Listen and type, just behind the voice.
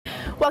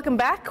Welcome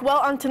back. Well,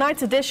 on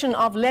tonight's edition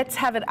of Let's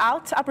Have It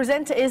Out, our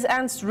presenter is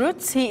Ernst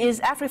Roots. He is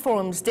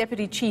AfriForum's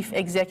Deputy Chief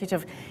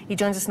Executive. He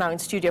joins us now in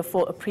studio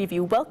for a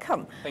preview.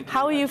 Welcome. Thank you.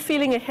 How are you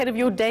feeling ahead of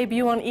your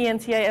debut on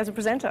ENTA as a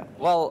presenter?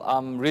 Well,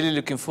 I'm really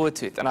looking forward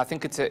to it, and I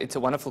think it's a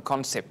wonderful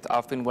concept.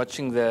 I've been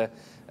watching the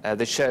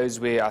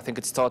shows where I think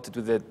it started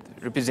with the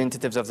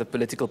representatives of the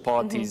political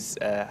parties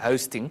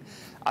hosting.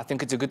 I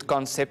think it's a good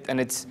concept,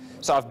 and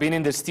so I've been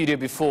in the studio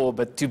before,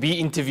 but to be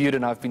interviewed,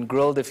 and I've been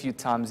grilled a few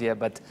times here,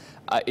 but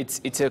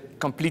it's a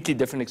completely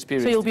different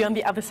experience. So you'll be on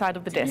the other side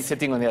of the desk?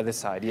 Sitting on the other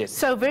side, yes.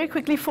 So very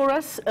quickly for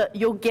us,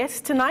 your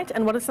guest tonight,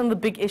 and what are some of the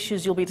big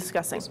issues you'll be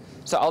discussing?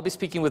 So I'll be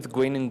speaking with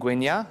Gwen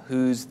Ngwenya,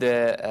 who's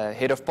the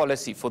head of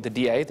policy for the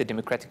DA, the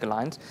Democratic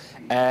Alliance,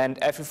 and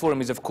AfriForum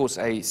is, of course,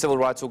 a civil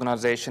rights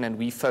organization, and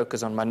we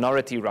focus on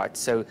minority rights.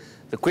 So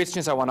the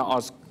questions I want to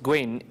ask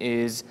Gwen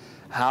is,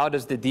 how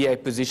does the DA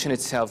position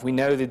itself? We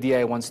know the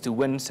DA wants to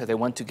win, so they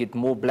want to get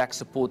more black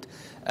support.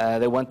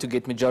 They want to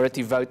get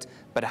majority vote.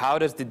 But how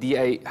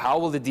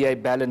will the DA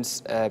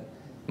balance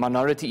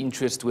minority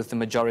interest with the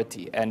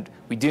majority? And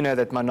we do know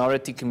that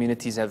minority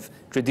communities have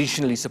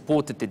traditionally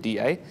supported the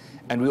DA.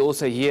 And we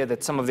also hear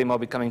that some of them are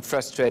becoming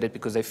frustrated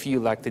because they feel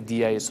like the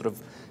DA is sort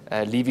of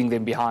leaving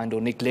them behind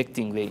or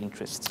neglecting their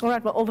interests. All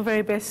right, well, all the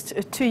very best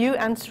to you.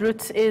 Ernst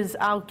Roots is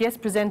our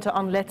guest presenter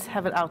on Let's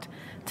Have It Out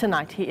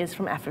tonight. He is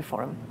from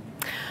AfriForum.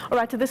 All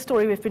right, to this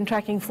story we've been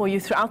tracking for you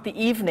throughout the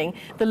evening,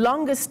 the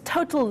longest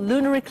total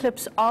lunar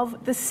eclipse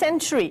of the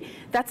century.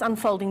 That's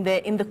unfolding there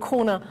in the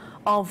corner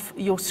of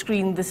your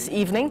screen this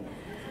evening.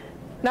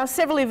 Now,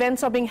 several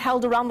events are being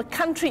held around the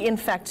country, in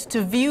fact,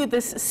 to view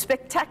this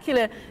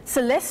spectacular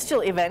celestial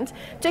event.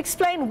 To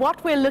explain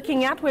what we're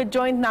looking at, we're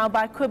joined now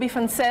by Kobie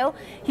Van Zyl.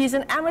 He's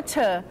an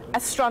amateur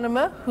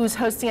astronomer who's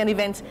hosting an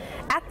event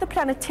at the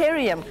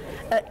Planetarium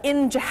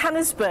in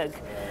Johannesburg.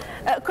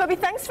 Kobie,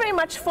 thanks very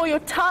much for your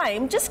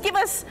time. Just give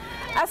us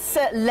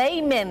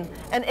laymen,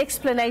 an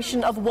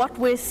explanation of what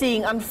we're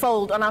seeing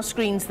unfold on our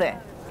screens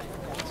there.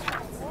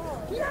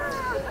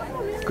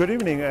 Good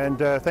evening, and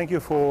thank you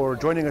for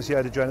joining us here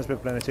at the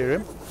Johannesburg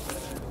Planetarium.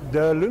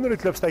 The lunar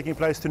eclipse taking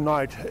place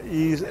tonight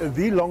is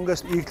the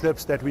longest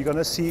eclipse that we're going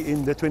to see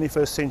in the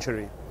 21st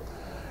century.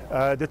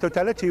 The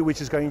totality, which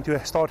is going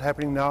to start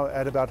happening now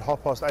at about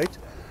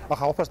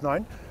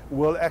 9:30,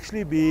 will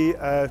actually be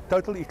a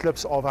total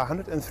eclipse of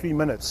 103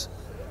 minutes.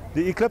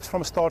 The eclipse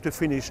from start to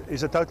finish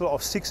is a total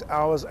of 6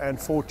 hours and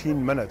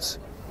 14 minutes.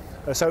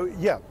 So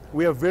yeah,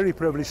 we are very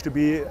privileged to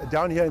be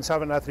down here in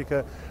Southern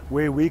Africa,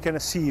 where we can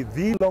see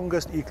the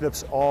longest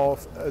eclipse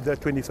of the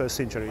 21st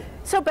century.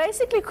 So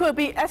basically,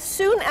 Kobie, as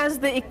soon as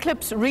the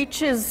eclipse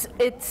reaches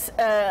its,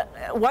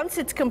 once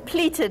it's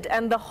completed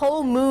and the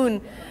whole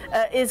moon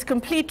is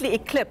completely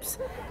eclipsed,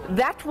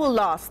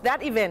 that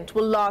event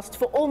will last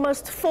for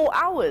almost 4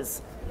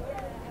 hours.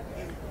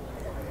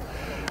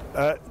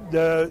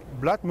 The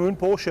blood moon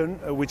portion,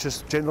 which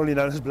is generally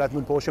known as blood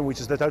moon portion, which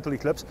is the total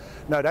eclipse,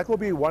 now that will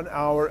be 1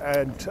 hour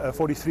and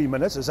 43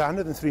 minutes. It's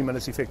 103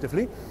 minutes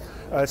effectively,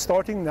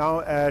 starting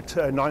now at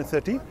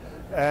 9:30,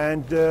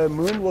 and the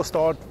moon will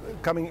start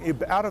coming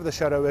out of the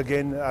shadow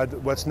again,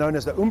 what's known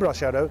as the umbra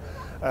shadow,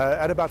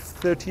 at about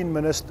 13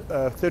 minutes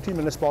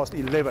past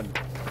 11.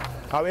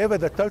 However,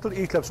 the total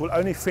eclipse will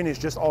only finish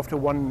just after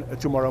 1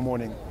 tomorrow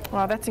morning.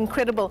 Wow, that's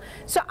incredible.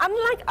 So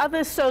unlike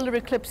other solar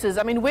eclipses,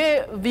 I mean,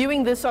 we're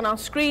viewing this on our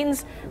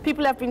screens.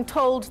 People have been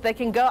told they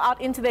can go out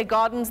into their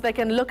gardens, they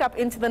can look up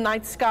into the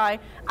night sky.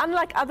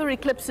 Unlike other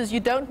eclipses, you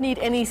don't need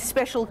any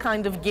special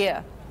kind of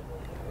gear.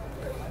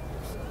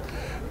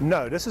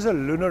 No, this is a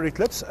lunar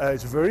eclipse.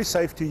 It's very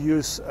safe to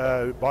use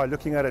by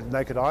looking at it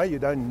naked eye. You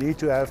don't need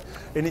to have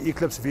any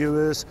eclipse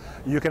viewers.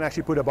 You can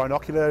actually put a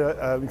binocular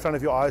in front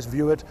of your eyes,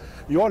 view it.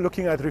 You are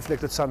looking at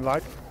reflected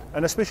sunlight,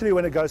 and especially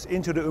when it goes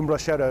into the umbra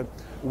shadow,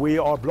 we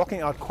are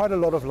blocking out quite a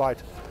lot of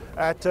light.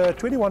 At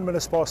 21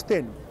 minutes past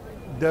 10,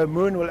 the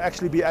moon will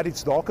actually be at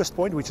its darkest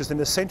point, which is in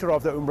the center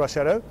of the umbra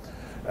shadow,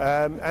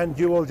 and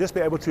you will just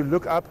be able to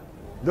look up,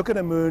 look at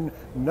the moon,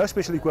 no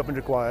special equipment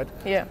required.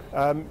 Yeah.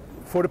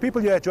 For the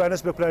people here at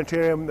Johannesburg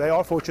Planetarium, they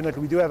are fortunate.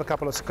 We do have a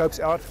couple of scopes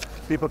out.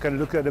 People can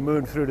look at the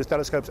moon through the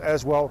telescopes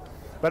as well.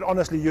 But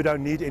honestly, you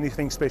don't need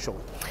anything special.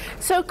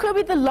 So,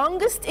 Kobie, the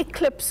longest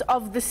eclipse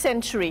of the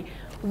century,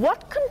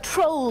 what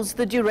controls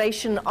the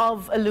duration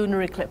of a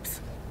lunar eclipse?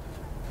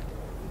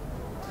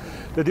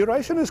 The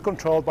duration is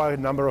controlled by a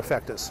number of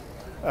factors.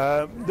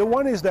 The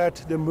one is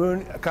that the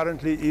moon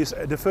currently is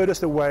the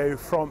furthest away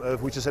from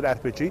Earth, which is at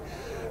apogee.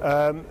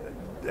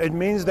 It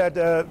means that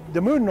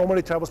the moon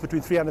normally travels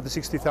between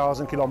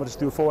 360,000 kilometers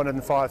to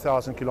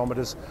 405,000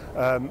 kilometers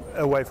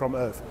away from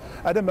Earth.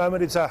 At the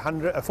moment, it's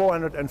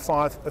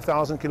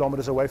 405,000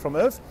 kilometers away from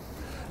Earth,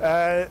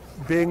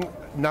 being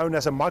known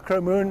as a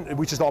micromoon,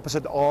 which is the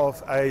opposite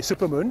of a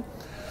supermoon.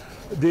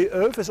 The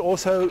Earth is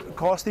also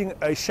casting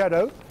a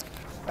shadow,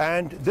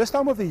 and this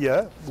time of the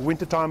year,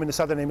 winter time in the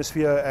southern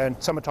hemisphere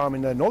and summertime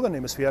in the northern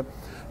hemisphere,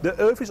 the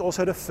Earth is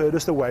also the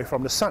furthest away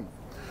from the sun.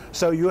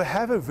 So you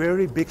have a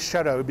very big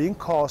shadow being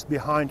cast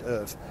behind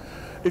Earth.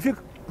 If you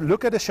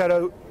look at the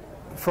shadow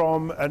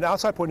from an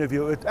outside point of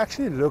view, it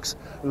actually looks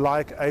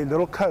like a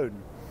little cone.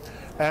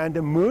 And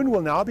the moon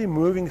will now be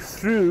moving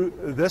through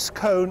this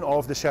cone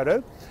of the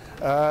shadow,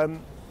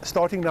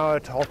 starting now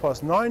at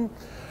 9:30.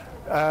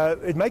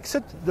 It makes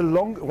it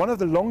one of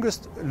the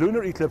longest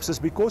lunar eclipses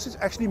because it's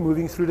actually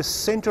moving through the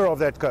center of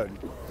that cone.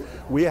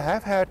 We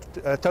have had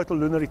total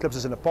lunar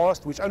eclipses in the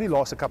past which only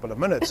last a couple of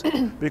minutes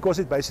because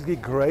it basically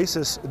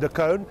graces the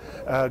cone,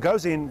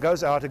 goes in,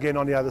 goes out again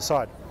on the other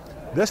side.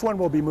 This one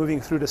will be moving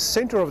through the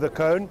center of the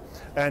cone,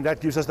 and that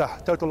gives us the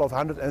total of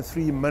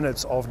 103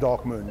 minutes of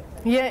dark moon.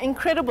 Yeah,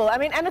 incredible. I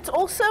mean, and it's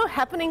also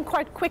happening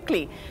quite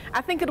quickly.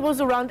 I think it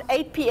was around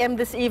 8 p.m.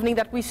 this evening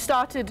that we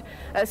started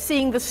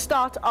seeing the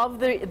start of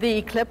the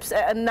eclipse,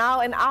 and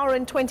now an hour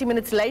and 20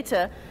 minutes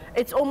later,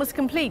 it's almost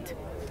complete.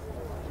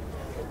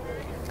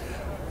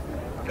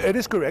 It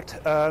is correct,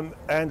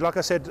 and like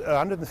I said,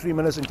 103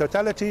 minutes in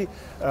totality.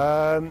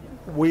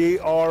 We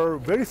are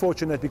very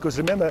fortunate because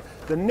remember,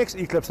 the next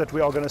eclipse that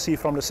we are going to see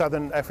from the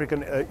southern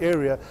African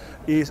area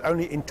is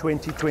only in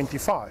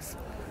 2025.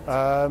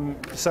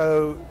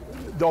 So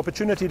the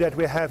opportunity that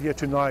we have here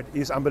tonight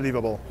is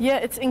unbelievable. Yeah,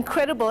 it's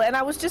incredible. And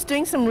I was just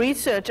doing some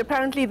research.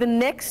 Apparently the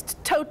next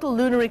total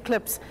lunar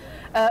eclipse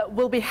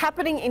will be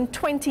happening in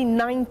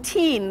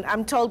 2019,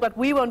 I'm told, but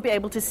we won't be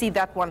able to see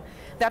that one.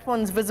 That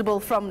one's visible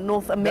from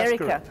North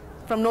America,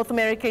 from North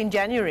America in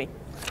January.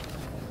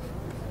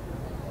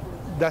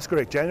 That's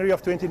correct. January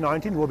of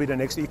 2019 will be the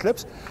next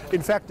eclipse.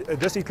 In fact,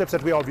 this eclipse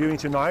that we are viewing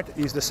tonight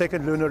is the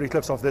second lunar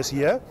eclipse of this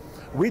year.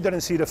 We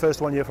didn't see the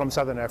first one here from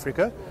Southern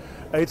Africa.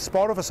 It's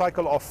part of a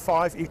cycle of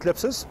 5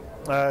 eclipses,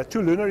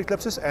 2 lunar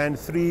eclipses and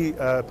 3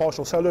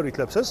 partial solar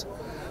eclipses.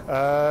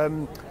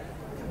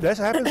 This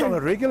happens on a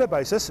regular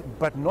basis,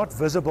 but not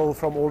visible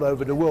from all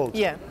over the world.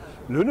 Yeah.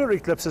 Lunar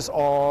eclipses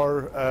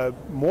are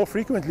more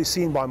frequently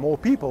seen by more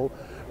people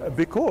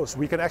because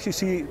we can actually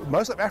see,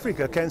 most of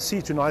Africa can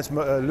see tonight's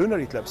lunar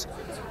eclipse.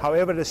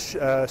 However,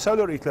 the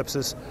solar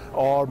eclipses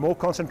are more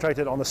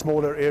concentrated on a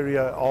smaller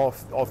area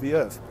of the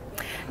Earth.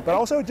 But I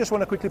also just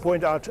want to quickly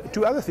point out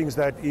 2 other things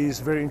that is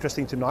very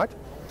interesting tonight.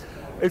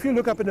 If you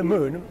look up at the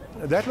moon,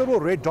 that little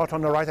red dot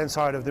on the right-hand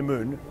side of the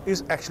moon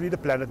is actually the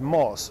planet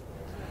Mars.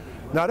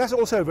 Now that's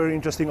also a very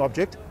interesting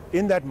object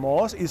in that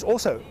Mars is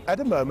also at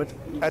the moment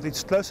at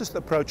its closest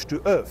approach to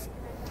Earth.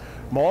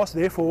 Mars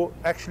therefore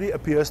actually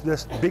appears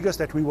the biggest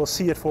that we will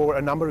see it for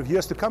a number of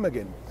years to come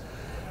again.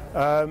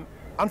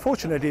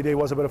 Unfortunately, there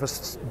was a bit of a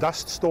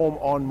dust storm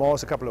on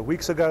Mars a couple of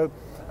weeks ago,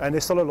 and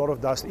there's still a lot of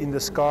dust in the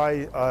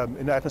sky,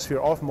 in the atmosphere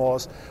of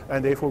Mars,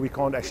 and therefore we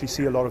can't actually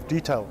see a lot of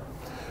detail.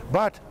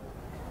 But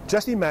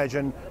just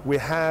imagine we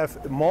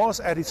have Mars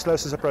at its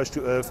closest approach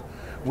to Earth,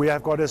 we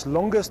have got its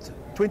longest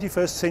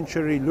 21st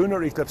century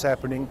lunar eclipse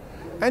happening,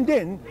 and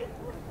then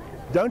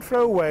don't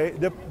throw away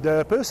the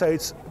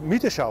Perseids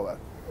meteor shower.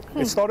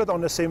 It started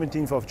on the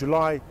 17th of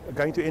July,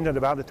 going to end at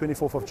about the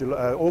 24th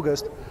of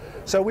August,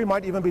 so we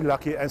might even be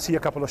lucky and see a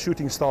couple of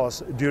shooting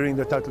stars during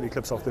the total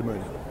eclipse of the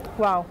moon.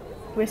 Wow,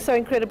 we're so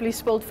incredibly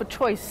spoiled for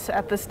choice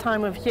at this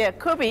time of year.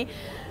 Kobie,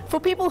 for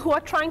people who are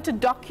trying to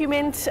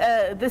document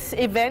this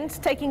event,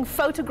 taking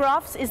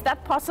photographs, is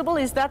that possible?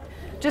 Is that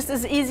just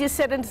as easy as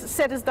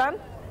said as done?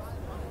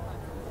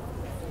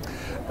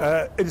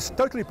 It is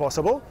totally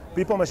possible.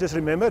 People must just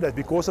remember that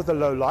because of the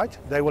low light,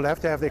 they will have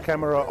to have their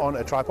camera on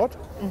a tripod.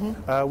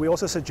 We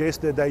also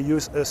suggest that they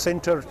use a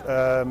center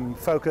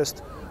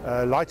focused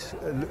light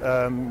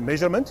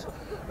measurement,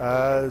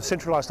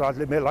 centralized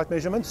light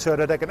measurement, so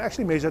that they can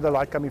actually measure the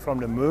light coming from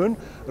the moon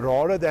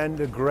rather than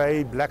the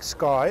grey black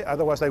sky,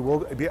 otherwise they will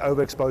be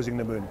overexposing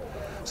the moon.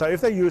 So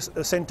if they use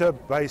a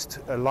center-based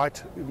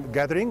light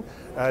gathering,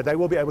 they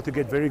will be able to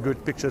get very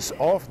good pictures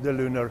of the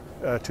lunar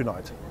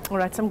tonight. All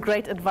right, some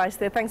great advice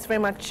there. Thanks very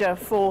much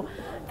for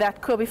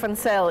that. Kobie Van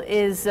Zyl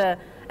is an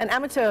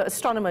amateur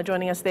astronomer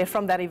joining us there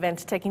from that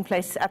event taking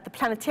place at the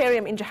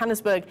Planetarium in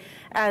Johannesburg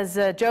as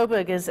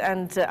Joburgers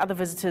and other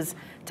visitors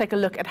take a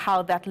look at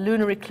how that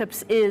lunar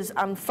eclipse is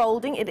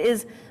unfolding. It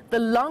is the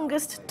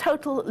longest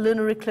total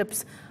lunar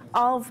eclipse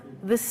of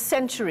this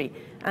century,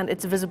 and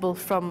it's visible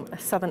from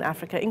southern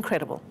Africa.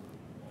 Incredible.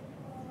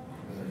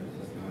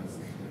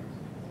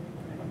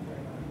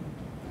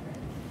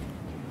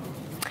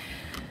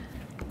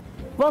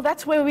 Well,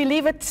 that's where we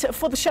leave it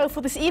for the show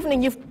for this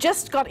evening. You've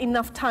just got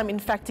enough time, in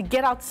fact, to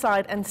get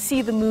outside and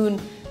see the moon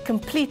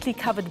completely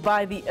covered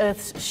by the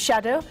Earth's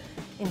shadow.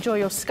 Enjoy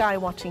your sky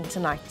watching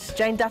tonight.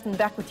 Jane Dutton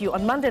back with you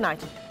on Monday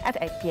night at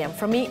 8 p.m.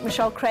 From me,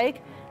 Michelle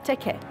Craig. Take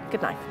care.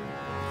 Good night.